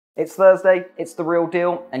It's Thursday, it's the real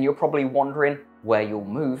deal, and you're probably wondering where you'll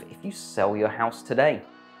move if you sell your house today.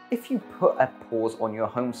 If you put a pause on your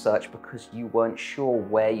home search because you weren't sure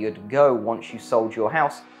where you'd go once you sold your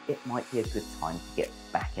house, it might be a good time to get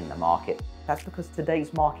back in the market. That's because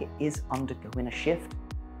today's market is undergoing a shift,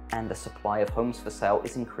 and the supply of homes for sale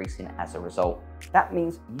is increasing as a result. That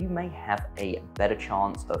means you may have a better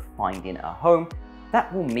chance of finding a home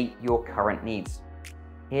that will meet your current needs.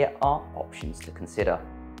 Here are options to consider.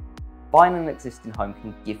 Buying an existing home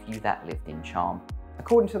can give you that lived-in charm.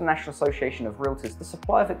 According to the National Association of Realtors, the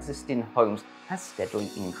supply of existing homes has steadily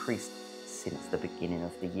increased since the beginning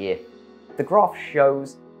of the year. The graph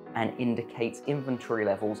shows and indicates inventory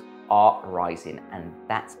levels are rising, and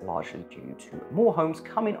that's largely due to more homes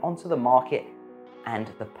coming onto the market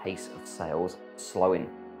and the pace of sales slowing.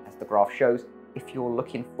 As the graph shows, if you're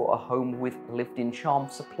looking for a home with lived-in charm,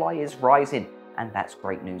 supply is rising, and that's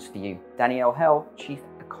great news for you. Danielle Hell, Chief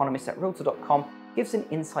Economist at Realtor.com, gives an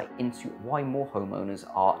insight into why more homeowners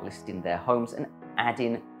are listing their homes and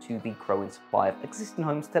adding to the growing supply of existing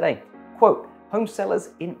homes today. Quote, home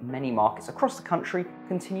sellers in many markets across the country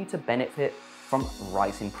continue to benefit from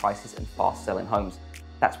rising prices and fast-selling homes.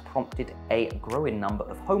 That's prompted a growing number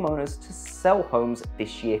of homeowners to sell homes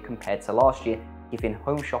this year compared to last year, giving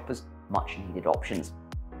home shoppers much-needed options.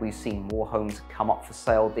 We've seen more homes come up for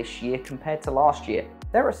sale this year compared to last year.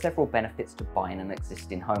 There are several benefits to buying an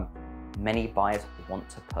existing home. Many buyers want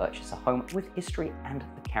to purchase a home with history, and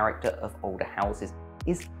the character of older houses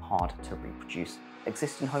is hard to reproduce.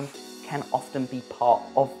 Existing homes can often be part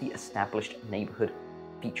of the established neighborhood,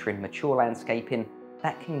 featuring mature landscaping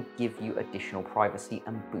that can give you additional privacy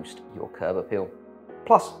and boost your curb appeal.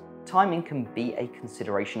 Plus, timing can be a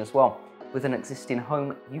consideration as well. With an existing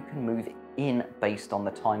home, you can move in based on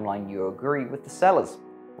the timeline you agree with the sellers,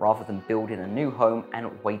 rather than building a new home and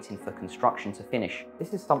waiting for construction to finish.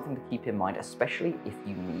 This is something to keep in mind, especially if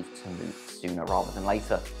you need to move sooner rather than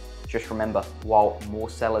later. Just remember, while more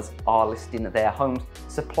sellers are listing their homes,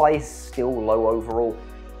 supply is still low overall.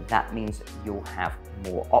 That means you'll have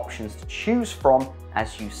more options to choose from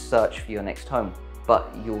as you search for your next home, but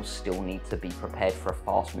you'll still need to be prepared for a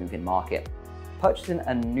fast-moving market. Purchasing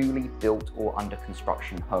a newly built or under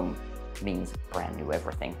construction home means brand new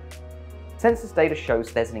everything. Census data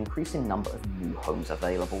shows there's an increasing number of new homes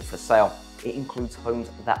available for sale. It includes homes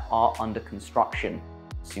that are under construction,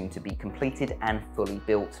 soon to be completed and fully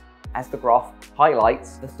built. As the graph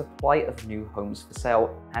highlights, the supply of new homes for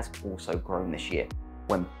sale has also grown this year.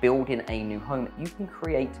 When building a new home, you can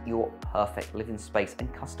create your perfect living space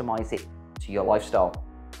and customize it to your lifestyle.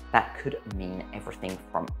 That could mean everything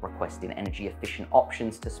from requesting energy efficient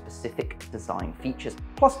options to specific design features.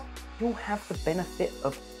 Plus, you'll have the benefit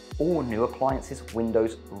of all new appliances,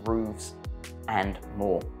 windows, roofs, and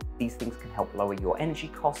more. These things can help lower your energy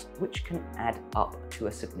costs, which can add up to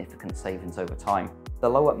a significant savings over time. The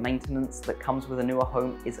lower maintenance that comes with a newer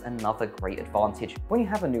home is another great advantage. When you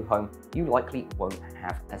have a new home, you likely won't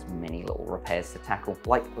have as many little repairs to tackle,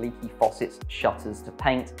 like leaky faucets, shutters to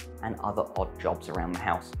paint, and other odd jobs around the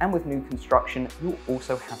house. And with new construction, you'll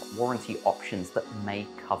also have warranty options that may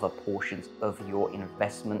cover portions of your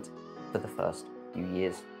investment for the first few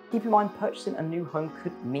years. Keep in mind, purchasing a new home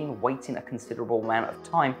could mean waiting a considerable amount of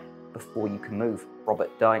time before you can move. Robert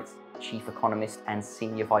Dietz, Chief Economist and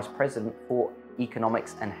Senior Vice President for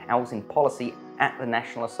Economics and Housing Policy at the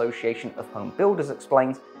National Association of Home Builders,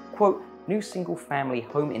 explains, quote, new single-family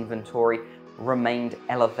home inventory remained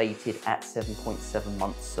elevated at 7.7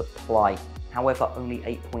 months supply. However, only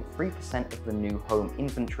 8.3% of the new home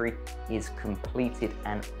inventory is completed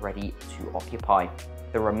and ready to occupy.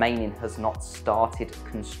 The remaining has not started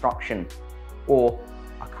construction or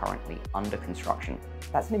are currently under construction.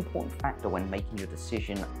 That's an important factor when making your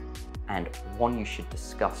decision, and one you should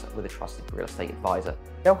discuss with a trusted real estate advisor.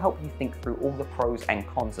 They'll help you think through all the pros and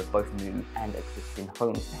cons of both new and existing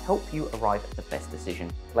homes to help you arrive at the best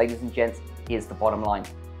decision. Ladies and gents, here's the bottom line.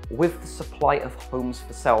 With the supply of homes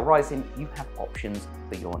for sale rising, you have options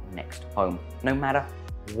for your next home, no matter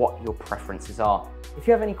what your preferences are. If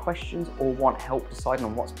you have any questions or want help deciding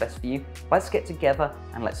on what's best for you, let's get together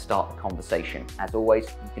and let's start the conversation. As always,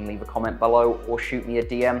 you can leave a comment below or shoot me a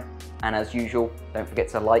DM. And as usual, don't forget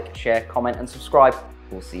to like, share, comment, and subscribe.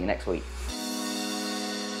 We'll see you next week.